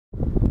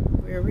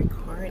We're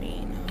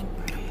recording.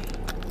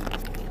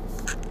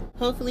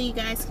 Hopefully you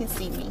guys can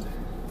see me.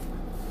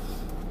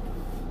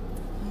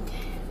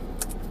 Okay.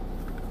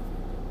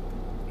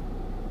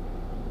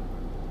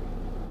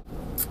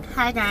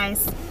 Hi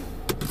guys.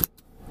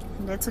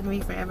 That took me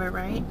forever,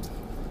 right?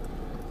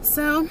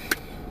 So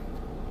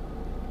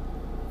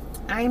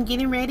I am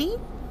getting ready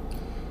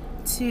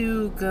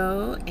to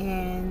go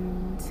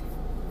and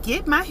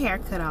get my hair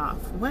cut off.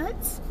 What?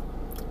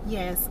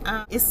 Yes,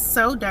 it's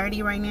so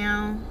dirty right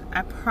now.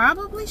 I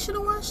probably should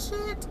have washed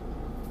it,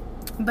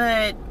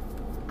 but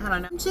I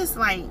don't know. I'm just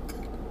like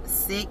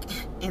sick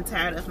and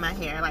tired of my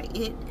hair. Like,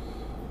 it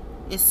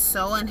is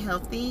so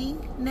unhealthy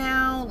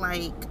now.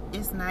 Like,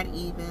 it's not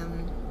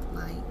even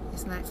like,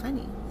 it's not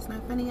funny. It's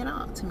not funny at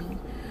all to me.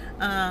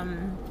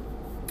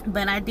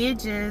 But I did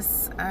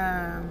just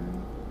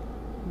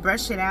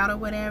brush it out or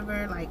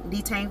whatever, like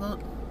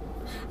detangled.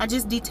 I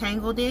just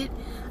detangled it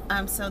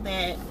so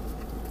that,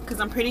 because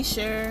I'm pretty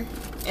sure,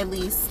 at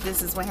least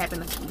this is what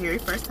happened the very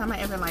first time I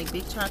ever like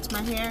big chopped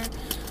my hair.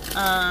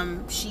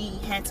 She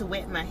had to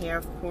wet my hair,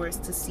 of course,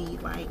 to see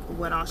like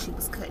what all she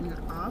was cutting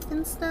off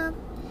and stuff.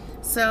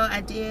 So I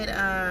did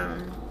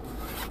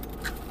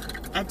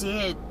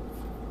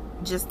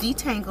just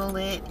detangle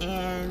it,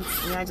 and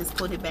yeah, I just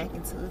pulled it back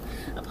into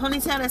a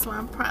ponytail. That's why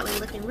I'm probably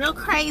looking real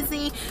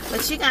crazy,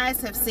 but you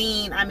guys have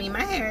seen, I mean,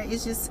 my hair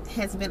is just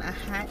has been a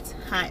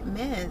hot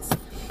mess,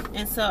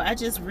 and so I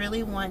just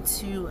really want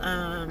to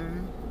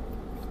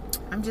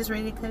I'm just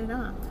ready to cut it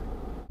off.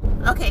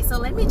 Okay, so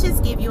let me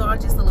just give you all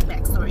just a little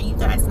backstory. You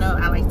guys know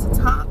I like to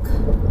talk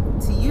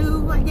to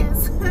you, I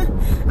guess.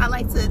 I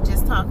like to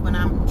just talk when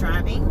I'm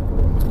driving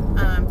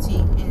and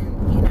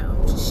you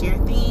know, just share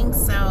things.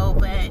 So,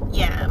 but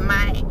yeah,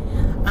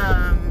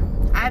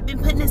 I've been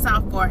putting this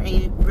off for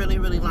a really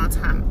long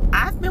time.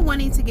 I've been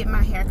wanting to get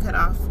my hair cut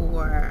off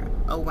for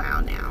a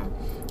while now,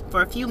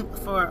 for a few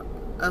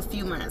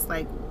months,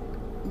 like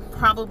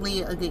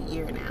probably a good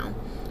year now.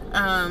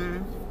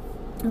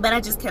 But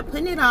I just kept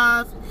putting it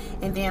off,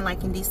 and then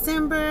like in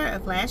December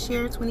of last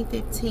year,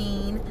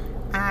 2015,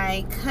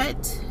 I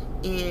cut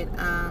it.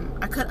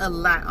 I cut a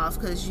lot off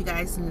because you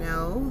guys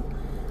know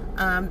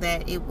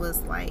that it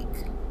was like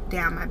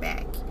down my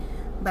back,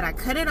 but I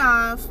cut it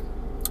off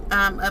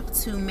up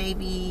to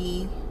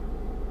maybe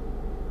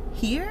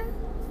here,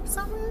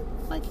 somewhere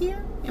like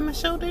here in my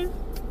shoulder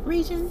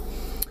region.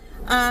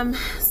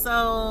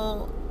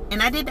 So,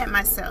 and I did that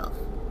myself,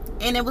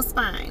 and it was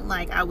fine.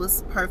 Like, I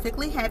was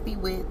perfectly happy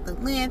with the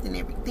length and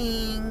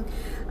everything,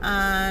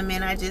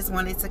 and I just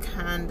wanted to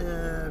kind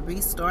of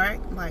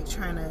restart, like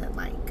trying to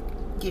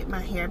like get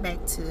my hair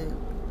back to,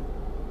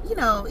 you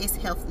know, its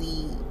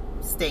healthy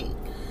state.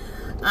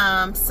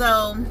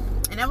 So,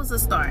 and that was a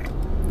start.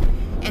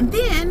 And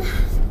then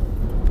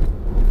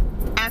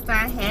after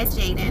I had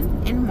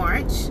Jaiden in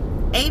March,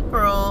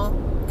 April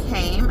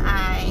came,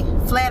 I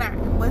flat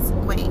ironed,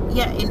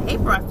 in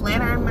April I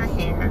flat ironed my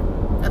hair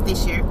of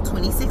this year,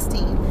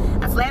 2016.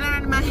 I flat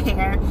ironed my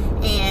hair,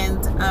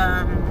 and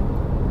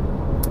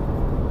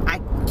I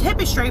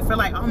kept it straight for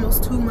like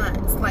almost 2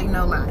 months, like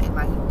no lie,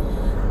 like,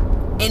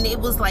 and it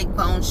was like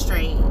bone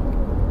straight.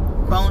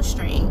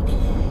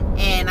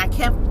 And I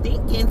kept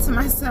thinking to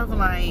myself,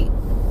 like,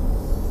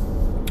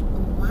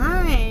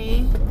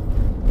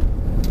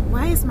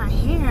 why is my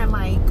hair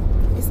like,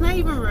 it's not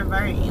even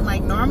reverting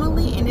like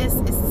normally, and it's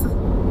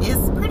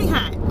pretty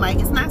hot. Like,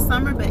 it's not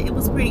summer, but it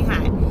was pretty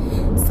hot.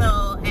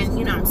 So, and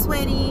you know, I'm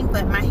sweating,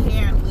 but my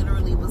hair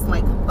literally was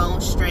like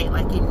bone straight,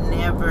 like it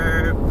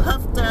never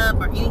puffed up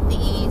or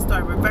anything,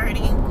 started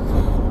reverting,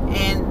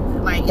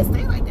 and like it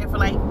stayed like that for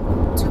like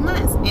 2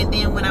 months. And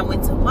then when I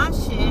went to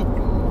wash it,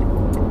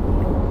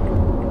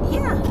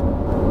 yeah,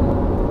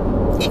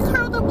 it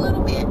curled up a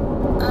little bit.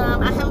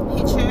 I have a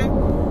picture,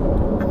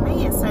 I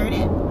may insert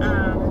it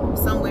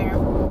somewhere,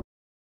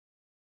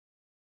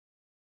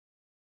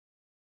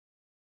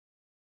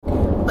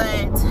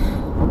 but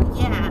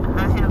yeah,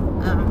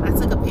 I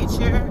took a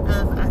picture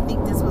of, I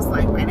think this was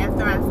like right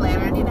after I flat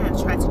ironed it. I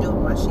tried to do a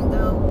wash and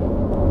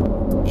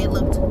go. It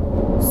looked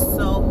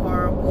so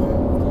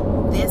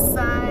horrible. This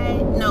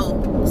side,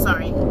 no,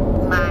 sorry,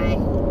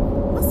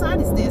 what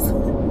side is this?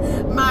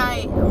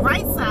 My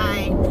right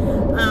side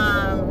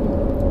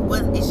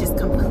it's just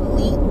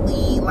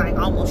completely like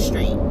almost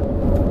straight,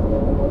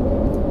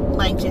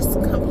 like just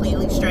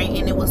completely straight,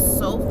 and it was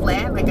so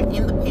flat. Like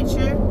in the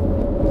picture,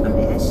 I'm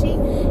ashy.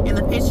 In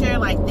the picture,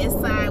 like this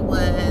side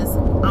was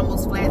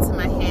almost flat to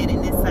my head,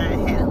 and this side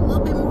had a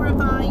little bit more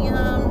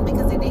volume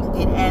because it didn't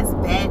get as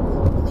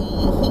badly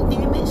heat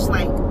damaged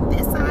like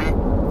this side,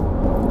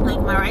 like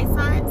my right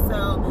side.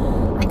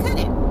 So I cut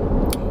it,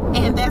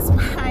 and that's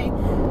why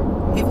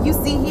if you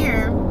see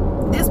here,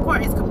 this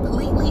part is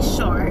completely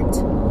short,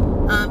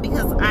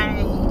 because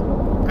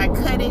I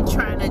cut it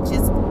trying to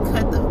just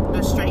cut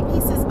the straight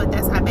pieces, but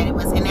that's how bad it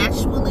was. And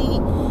actually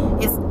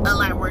it's a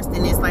lot worse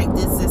than this. Like,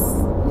 it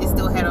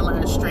still had a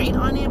lot of straight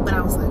on it, but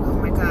I was like, oh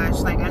my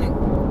gosh, like I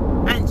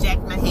didn't jack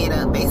my head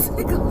up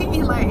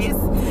basically. Like,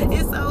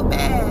 it's so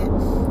bad.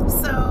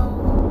 So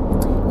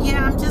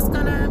yeah, I'm just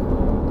gonna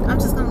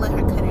let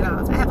her cut it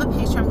off. I have a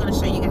picture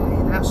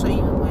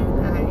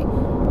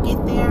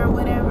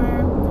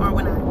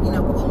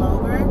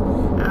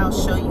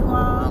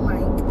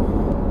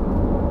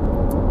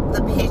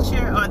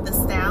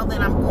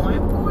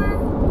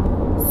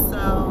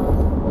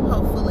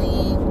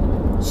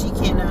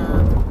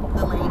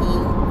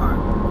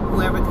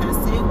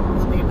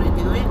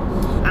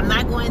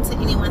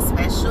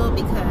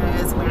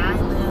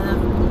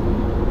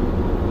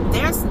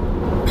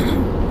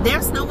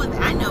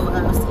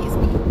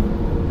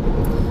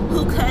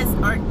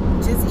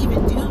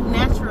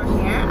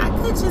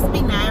could just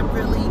be not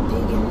really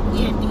digging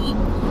in deep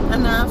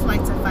enough,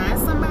 like, to find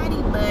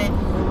somebody. But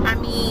I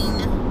mean,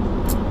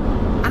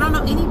 I don't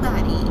know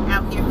anybody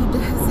out here who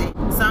does it.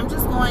 So I'm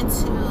just going to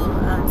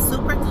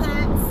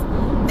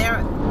Supercuts.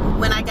 There,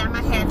 when I got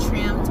my hair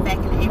trimmed back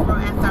in April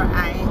after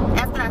I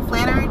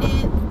flat ironed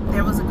it,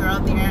 there was a girl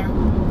there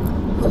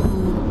who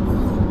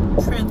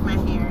trimmed my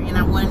hair, and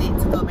I wanted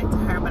to go back to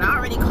her, but I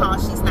already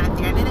called. She's not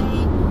there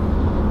today.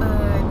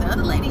 But the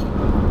other lady,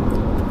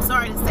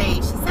 sorry to say,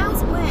 she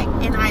sounds black,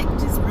 and I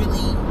just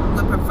really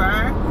would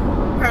prefer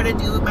her to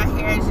do my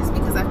hair, just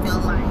because I feel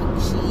like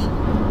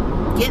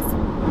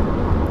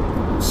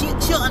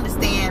she'll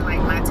understand, like,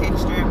 my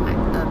texture of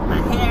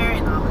my hair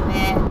and all of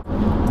that.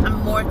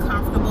 I'm more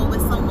comfortable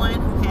with someone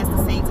who has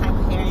the same type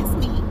of hair as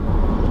me.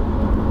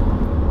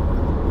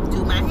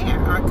 Do my hair,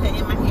 or cut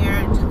in my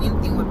hair, or do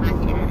anything with my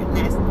hair, and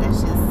that's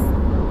just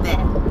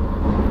that.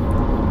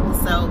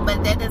 So,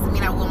 but that doesn't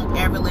mean I won't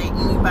ever let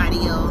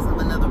anybody else of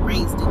another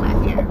race do my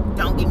hair.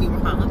 Don't get me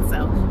wrong.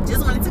 So,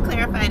 just wanted to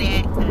clarify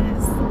that,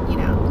 because, you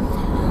know,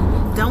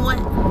 don't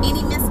want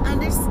any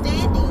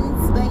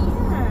misunderstandings. But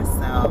yeah,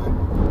 so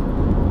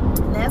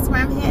that's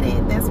where I'm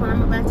headed. That's what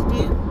I'm about to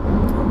do.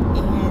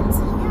 And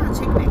yeah, I'll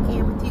check back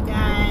in with you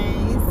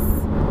guys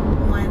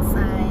once I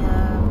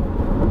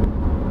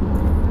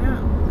don't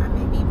know, I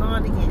may be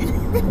bald again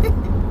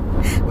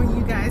when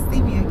you guys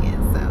see me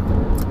again. So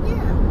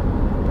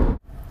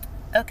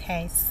yeah.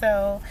 Okay,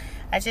 so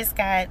I just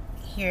got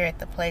here at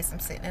the place. I'm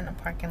sitting in a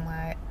parking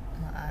lot.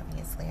 Well,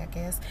 obviously, I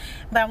guess.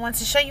 But I want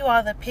to show you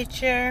all the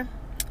picture.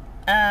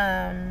 What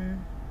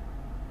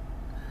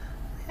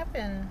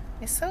happened?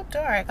 It's so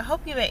dark. I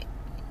hope you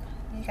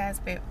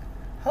guys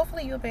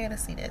hopefully you'll be able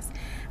to see this.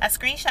 I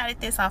screenshotted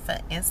this off of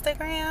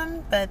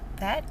Instagram, but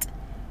that,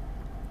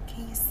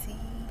 can you see?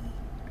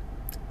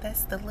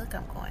 That's the look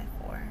I'm going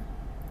for.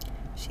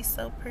 She's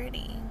so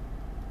pretty.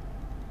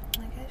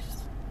 I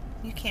guess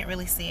you can't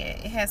really see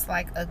it. It has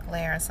like a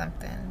glare or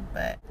something,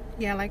 but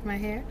yeah, I like my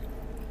hair.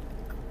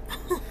 Oh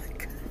my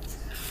god.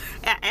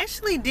 I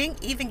actually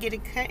didn't even get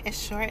it cut as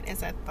short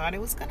as I thought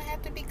it was gonna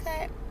have to be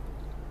cut.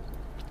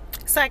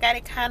 So I got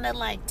it kind of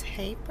like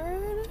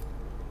tapered.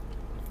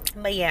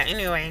 But yeah,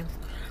 anyway,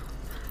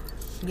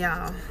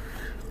 y'all,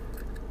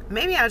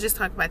 maybe I'll just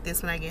talk about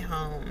this when I get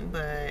home.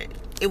 But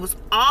it was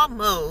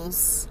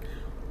almost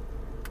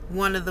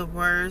one of the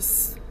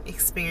worst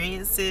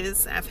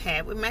experiences I've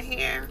had with my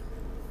hair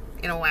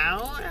in a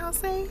while, I'll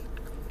say.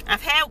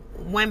 I've had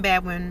one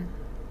bad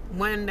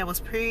one that was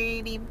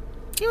pretty,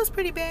 it was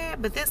pretty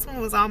bad, but this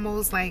one was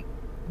almost like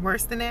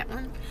worse than that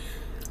one.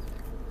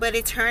 But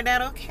it turned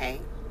out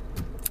okay.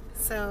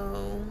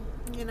 So,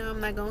 you know, I'm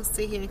not gonna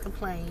sit here and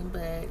complain,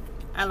 but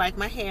I like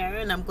my hair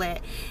and I'm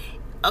glad.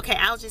 Okay,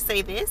 I'll just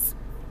say this.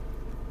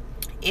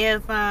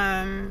 If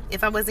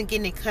I wasn't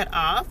getting it cut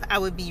off, I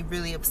would be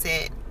really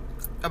upset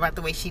about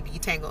the way she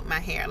detangled my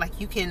hair. Like,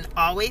 you can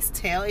always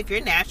tell, if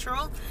you're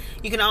natural,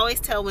 you can always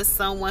tell when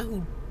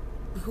someone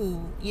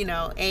who, you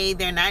know, A,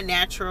 they're not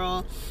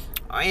natural,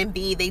 and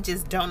B, they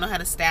just don't know how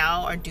to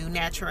style or do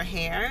natural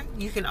hair.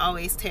 You can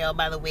always tell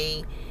by the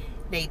way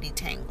they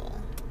detangle.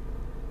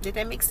 Did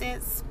that make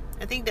sense?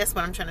 I think that's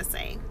what I'm trying to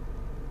say.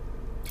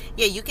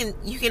 Yeah, you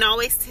can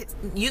always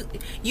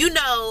you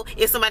know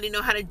if somebody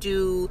know how to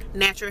do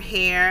natural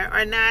hair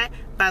or not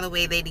by the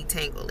way they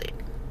detangle it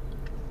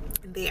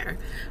there.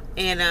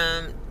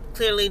 And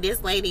clearly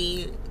this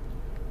lady,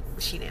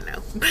 she didn't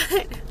know.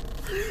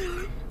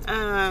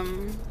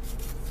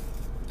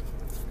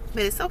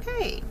 But it's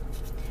okay,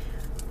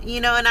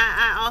 you know. And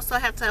I also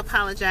have to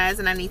apologize,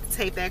 and I need to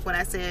take back what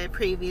I said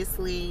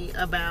previously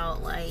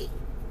about like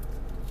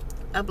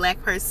a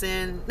black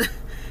person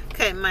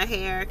cutting my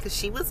hair, because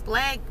she was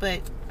black.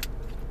 But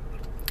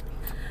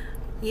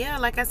yeah,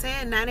 like I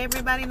said, not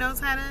everybody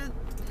knows how to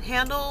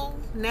handle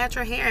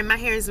natural hair, and my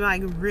hair is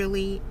like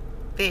really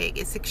thick.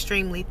 It's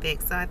extremely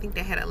thick, so I think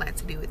that had a lot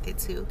to do with it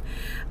too.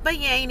 But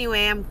yeah,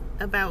 anyway, I'm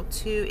about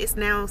to, it's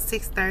now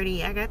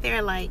 6:30. I got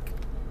there like,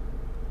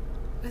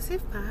 was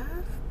it 5?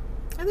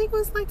 I think it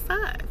was like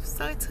 5.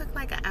 So it took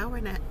like an hour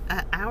and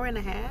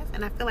a half,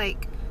 and I feel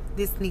like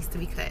this needs to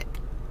be cut.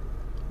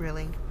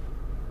 Really,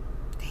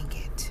 dang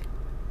it.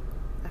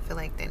 I feel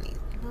like that needs,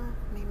 well,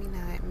 maybe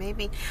not.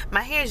 Maybe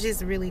my hair is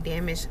just really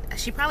damaged.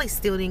 She probably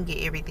still didn't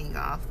get everything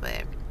off,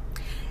 but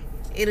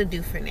it'll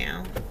do for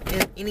now.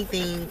 If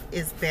anything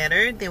is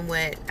better than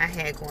what I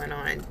had going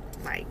on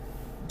like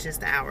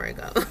just an hour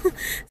ago.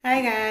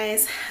 Hi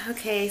guys.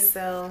 Okay,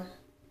 so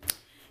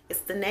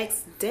it's the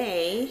next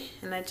day,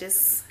 and I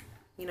just,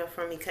 you know,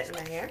 from me cutting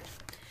my hair,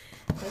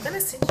 I'm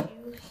gonna sit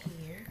you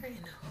here and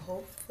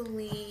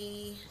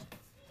hopefully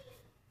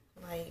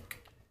like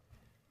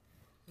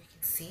you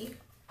can see.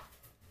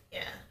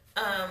 Yeah.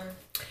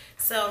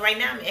 So right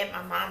now I'm at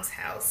my mom's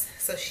house,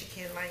 so she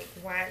can like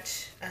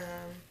watch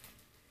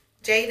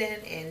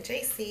Jaiden and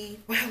Jaicee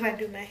while I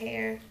do my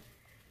hair.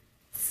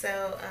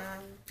 So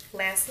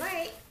last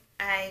night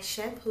I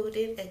shampooed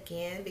it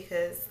again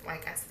because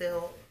like I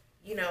still,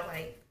 you know,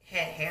 like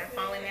had hair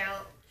falling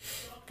out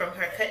from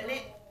her cutting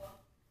it.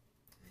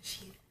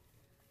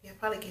 Y'all I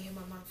probably can hear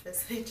my mom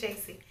first,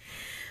 Jaicee.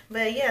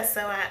 But yeah,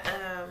 so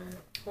I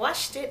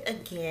washed it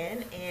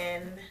again,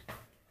 and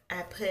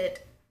I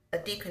put a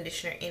deep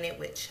conditioner in it,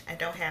 which I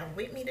don't have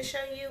with me to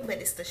show you, but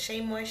it's the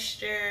Shea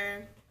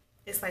Moisture.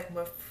 It's like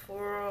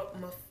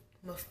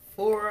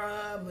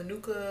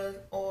Manuka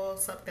oil,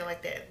 something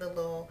like that. The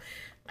little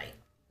like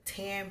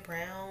tan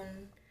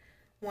brown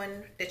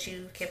one that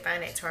you can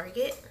find at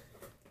Target.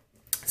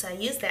 So I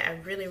use that. I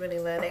really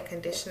love that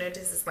conditioner.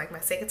 This is like my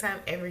second time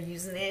ever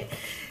using it,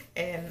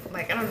 and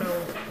like I don't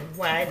know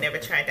why I never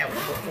tried that one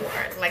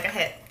before. Like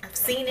I've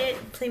seen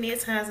it plenty of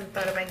times and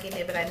thought about getting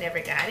it, but I never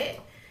got it.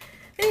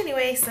 But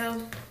anyway,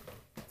 so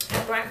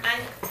I brought my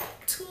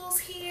tools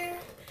here.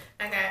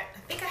 I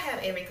think I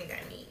have everything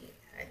I need.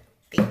 I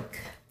think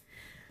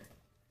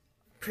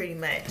pretty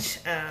much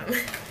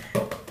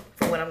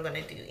for what I'm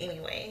gonna do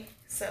anyway.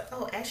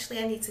 So actually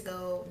I need to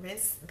go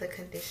rinse the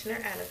conditioner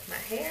out of my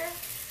hair.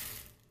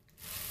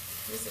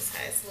 This is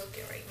how it's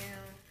looking right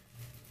now.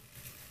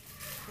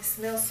 It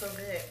smells so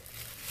good.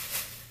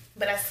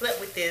 But I slept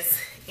with this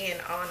in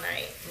all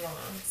night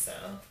long, so.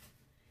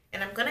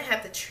 And I'm gonna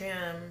have to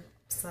trim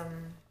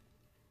some,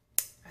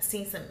 I've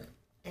seen some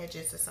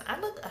edges or something. I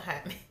look a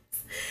hot mess.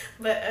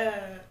 But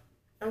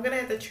I'm gonna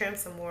have to trim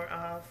some more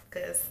off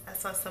because I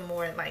saw some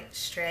more like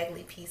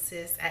straggly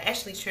pieces. I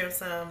actually trimmed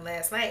some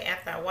last night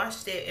after I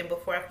washed it and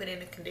before I put in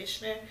the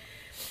conditioner.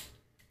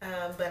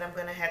 But I'm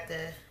gonna have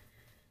to,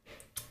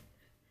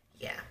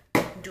 yeah,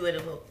 do it a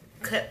little,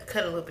 cut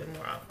a little bit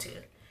more off too.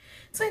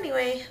 So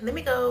anyway, let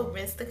me go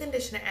rinse the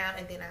conditioner out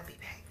and then I'll be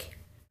back.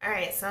 All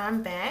right, so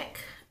I'm back.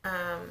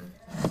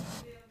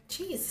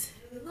 Jeez,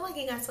 it looked like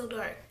it got so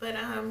dark, but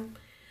I'm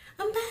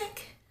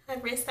back. I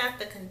rinsed out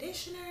the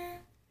conditioner,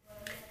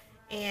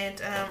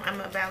 and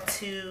I'm about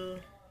to.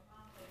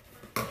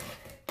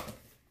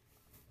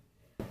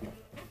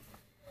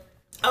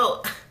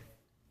 Oh,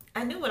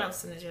 I knew what I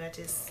was gonna do. I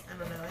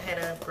don't know. I had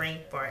a brain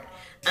fart.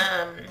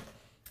 I'm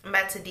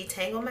about to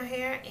detangle my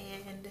hair,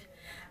 and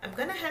I'm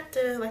gonna have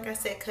to, like I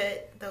said,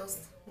 cut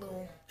those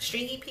little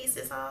stringy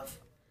pieces off.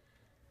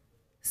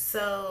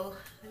 So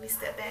let me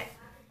step back.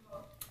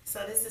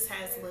 So this is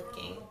how it's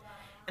looking,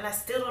 and I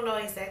still don't know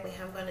exactly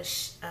how I'm gonna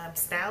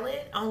style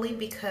it, only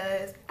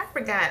because I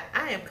forgot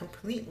I am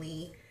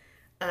completely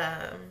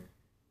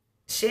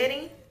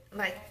shedding.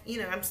 Like, you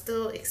know, I'm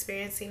still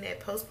experiencing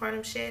that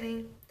postpartum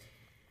shedding.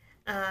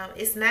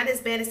 It's not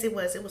as bad as it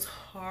was. It was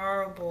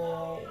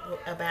horrible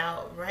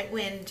about right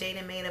when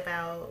Jaiden made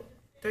about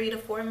 3 to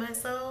 4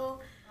 months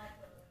old.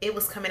 It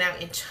was coming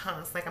out in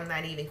chunks. Like, I'm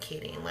not even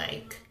kidding.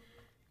 Like,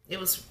 it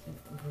was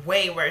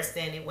way worse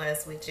than it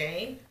was with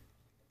Jay.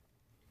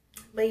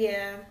 But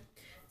yeah,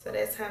 so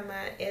that's how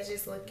my edge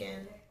is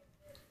looking.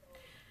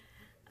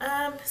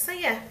 So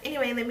yeah,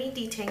 anyway, let me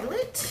detangle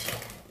it.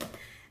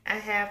 I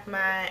have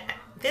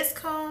this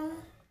comb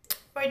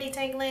for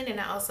detangling, and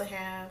I also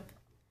have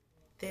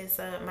this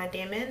my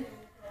Demon.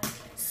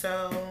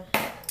 So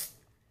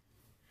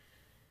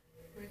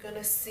we're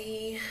gonna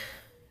see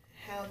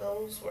how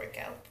those work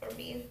out for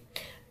me.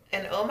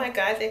 And oh my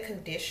god, that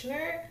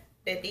conditioner,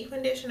 that deep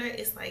conditioner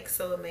is like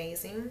so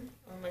amazing.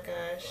 Oh my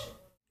gosh.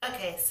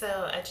 Okay,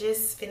 so I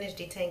just finished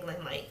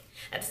detangling. Like,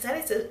 I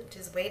decided to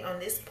just wait on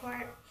this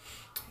part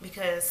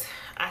because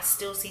I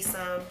still see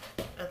some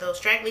of those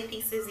straggly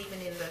pieces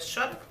even in the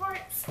shorter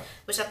parts,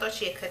 which I thought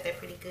she had cut that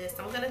pretty good.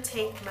 So I'm gonna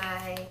take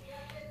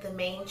the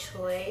Main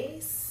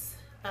Choice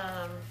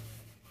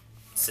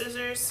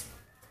scissors.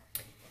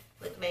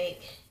 Look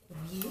like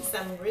these.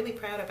 I'm really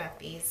proud about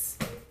these,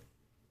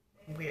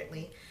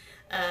 weirdly.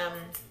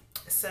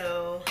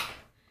 So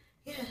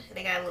yeah,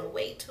 they got a little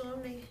weight to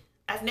them.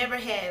 I've never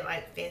had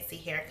like fancy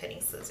hair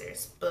cutting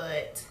scissors,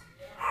 but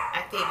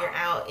I figure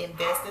I'll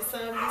invest in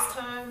some this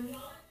time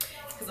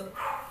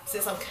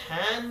since I'm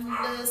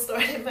kind of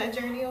starting my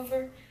journey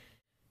over.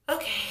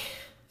 Okay,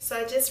 so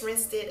I just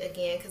rinsed it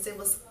again because it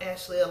was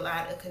actually a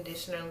lot of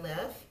conditioner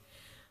left.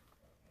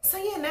 So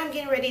yeah, now I'm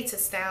getting ready to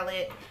style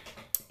it,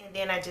 and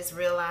then I just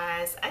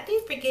realized I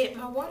did forget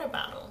my water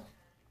bottle,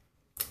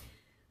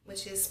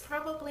 which is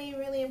probably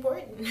really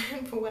important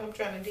for what I'm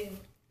trying to do.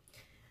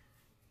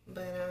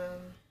 But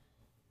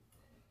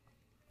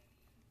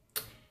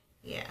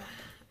yeah,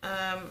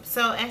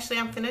 so actually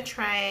I'm gonna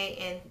try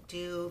and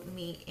do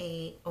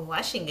me a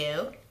wash and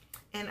go,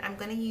 and I'm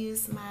gonna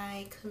use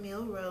my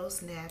Camille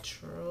Rose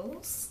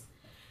Naturals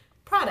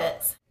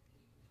products.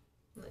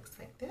 Looks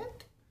like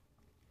that.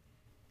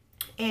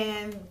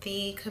 And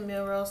the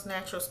Camille Rose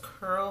Naturals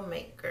Curl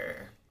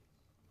Maker.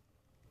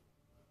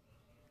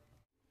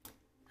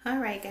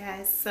 Alright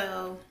guys,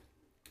 so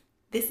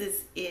this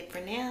is it for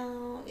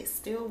now. It's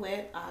still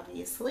wet,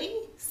 obviously,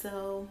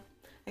 so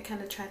I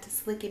kind of tried to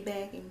slick it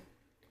back, and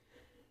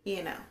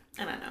you know,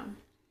 I don't know.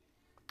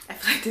 I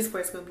feel like this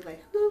part's gonna be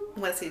like, whoop,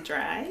 once it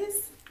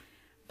dries.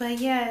 But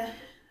yeah,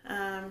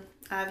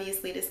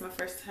 obviously this is my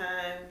first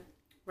time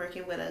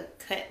working with a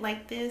cut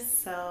like this,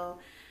 so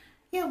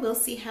yeah, we'll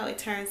see how it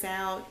turns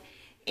out,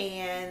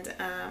 and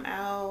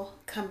I'll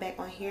come back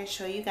on here and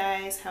show you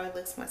guys how it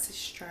looks once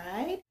it's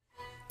dried.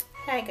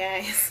 Hi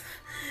guys.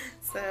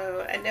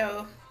 So I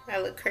know I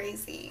look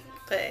crazy,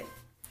 but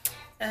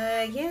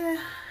yeah,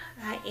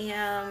 I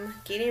am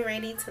getting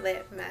ready to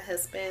let my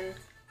husband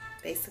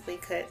basically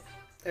cut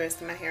the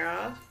rest of my hair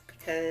off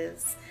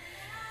because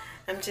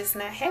I'm just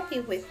not happy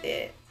with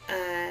it.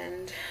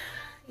 And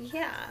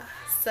yeah,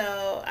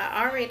 so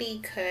I already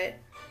cut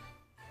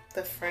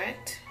the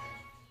front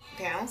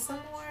down some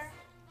more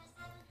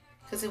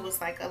because it was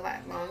like a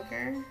lot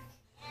longer.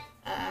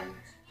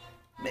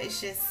 But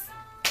it's just,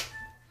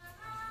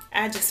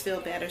 I just feel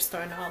better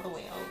starting all the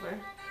way over.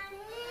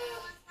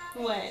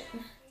 What?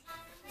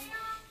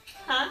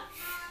 Huh?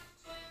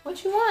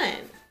 What you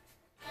want?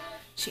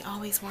 She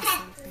always wants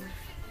something.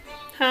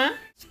 Huh?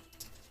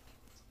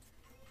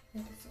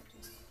 I'll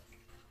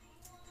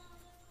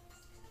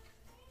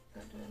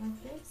do it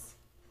like this.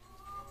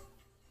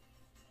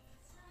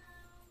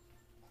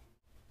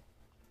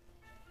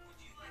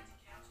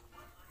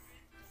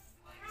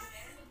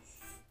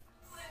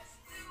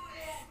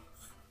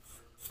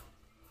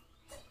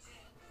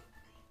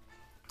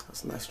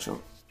 That's a nice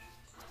chunk.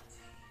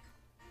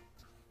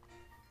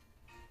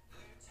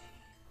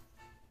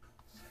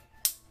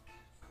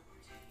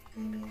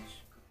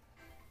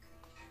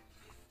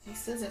 These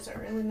scissors are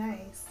really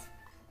nice.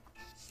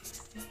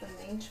 It's the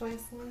main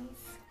choice ones.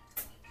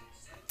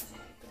 I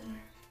like them.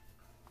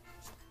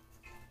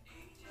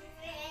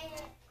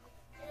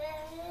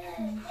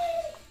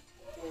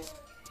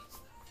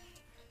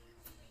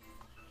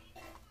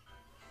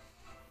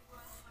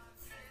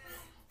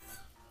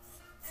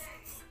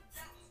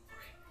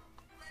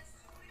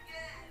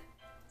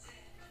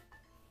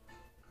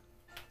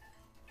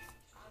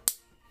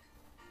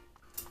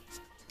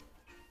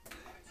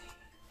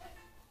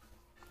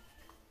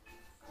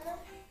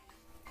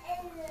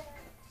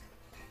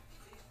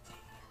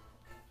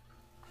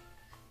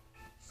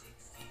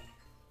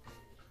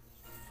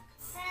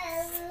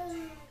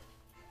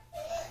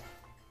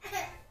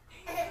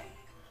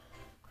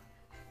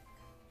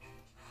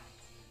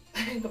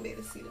 I ain't gonna be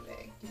able to see the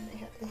bag. You may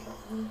have to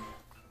help me.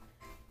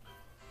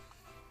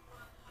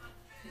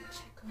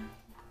 Check on.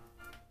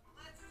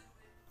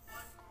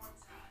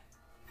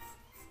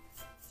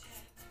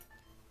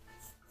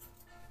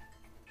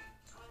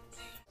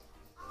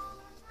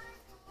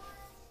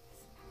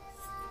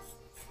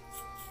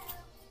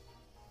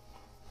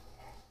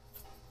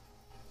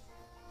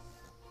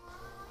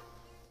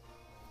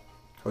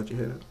 Hold your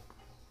head up.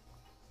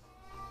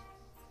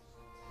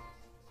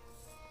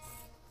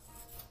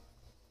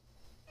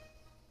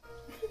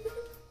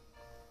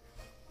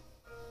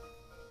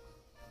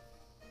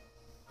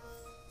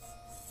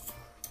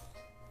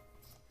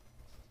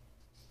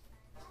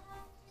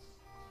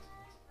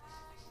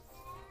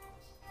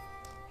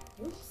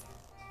 Oops.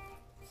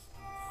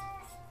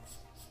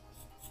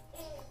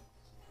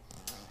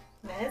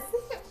 That's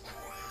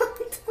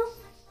it.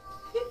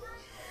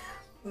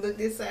 Look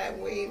this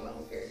side way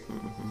longer.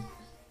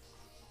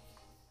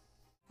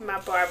 My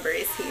barber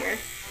is here.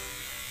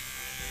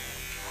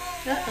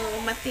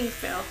 Uh-oh, my thing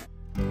fell.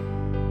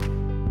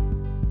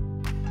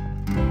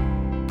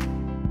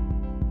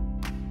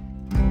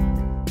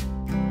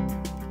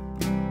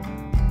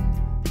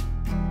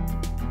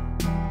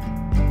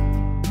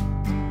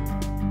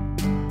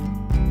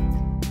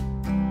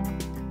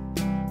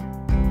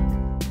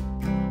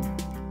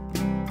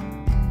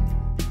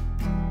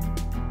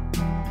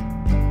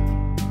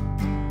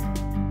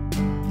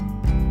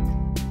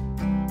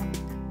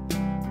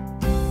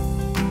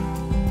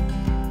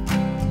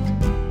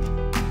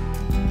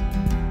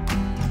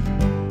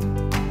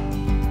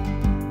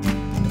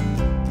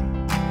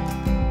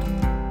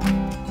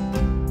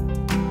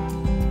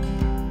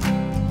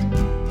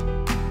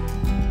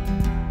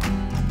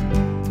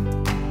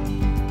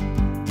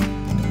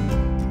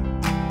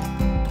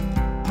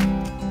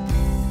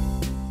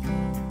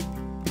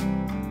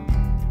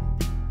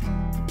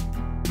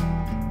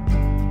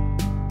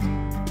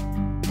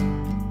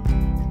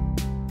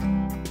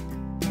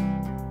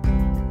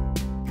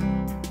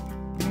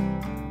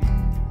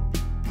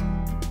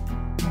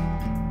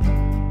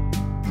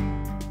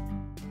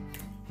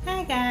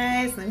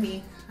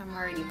 I'm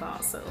already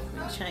bald, so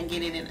I'm trying to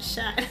get it in a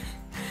shot.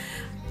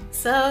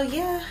 So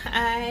yeah,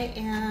 I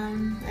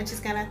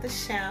just got out the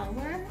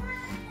shower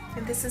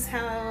and this is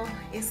how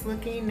it's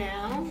looking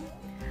now.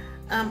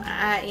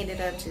 I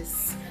ended up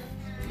just,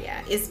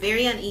 yeah, it's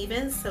very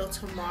uneven, so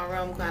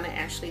tomorrow I'm gonna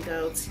actually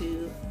go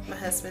to my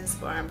husband's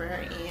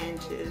barber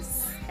and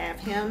just have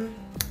him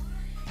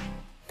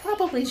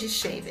probably just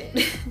shave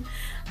it.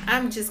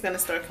 I'm just gonna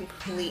start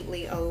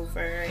completely over,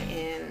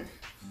 and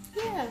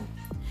yeah,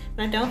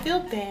 I don't feel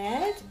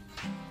bad.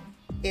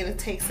 It'll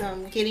take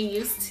some getting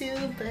used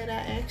to, but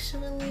I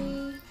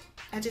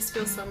just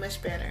feel so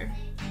much better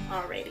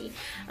already.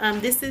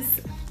 This is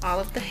all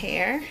of the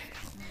hair.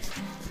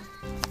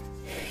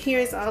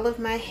 Here's all of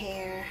my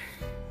hair.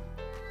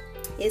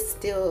 It's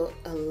still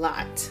a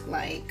lot,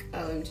 like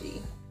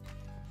OMG.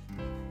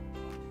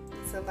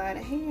 It's a lot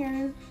of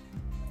hair,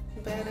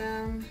 but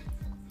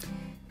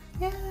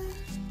yeah,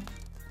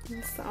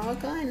 it's all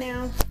gone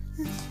now.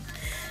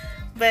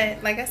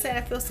 But like I said,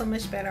 I feel so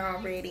much better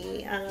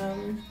already.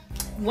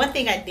 One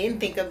thing I didn't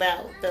think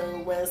about though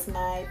was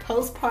my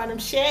postpartum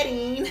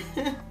shedding.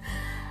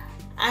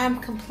 I'm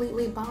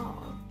completely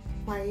bald.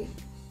 Like,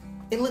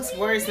 it looks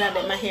worse now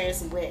that my hair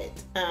is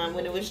wet.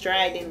 When it was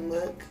dry, it didn't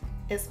look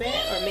as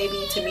bad, or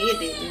maybe to me it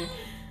didn't.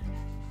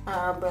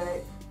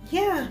 But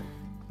yeah,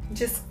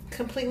 just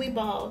completely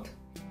bald.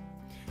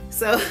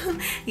 So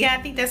yeah,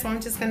 I think that's why I'm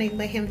just gonna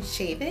let him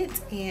shave it,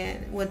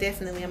 and well,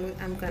 definitely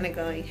I'm gonna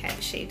go and have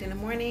it shaved in the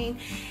morning.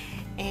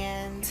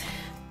 And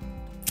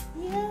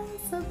yeah,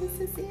 so this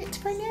is it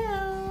for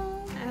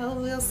now. I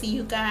will see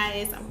you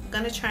guys. I'm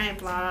gonna try and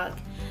vlog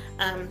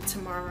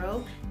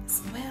tomorrow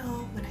as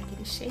well when I get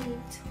it shaved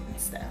and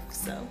stuff.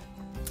 So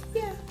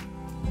yeah.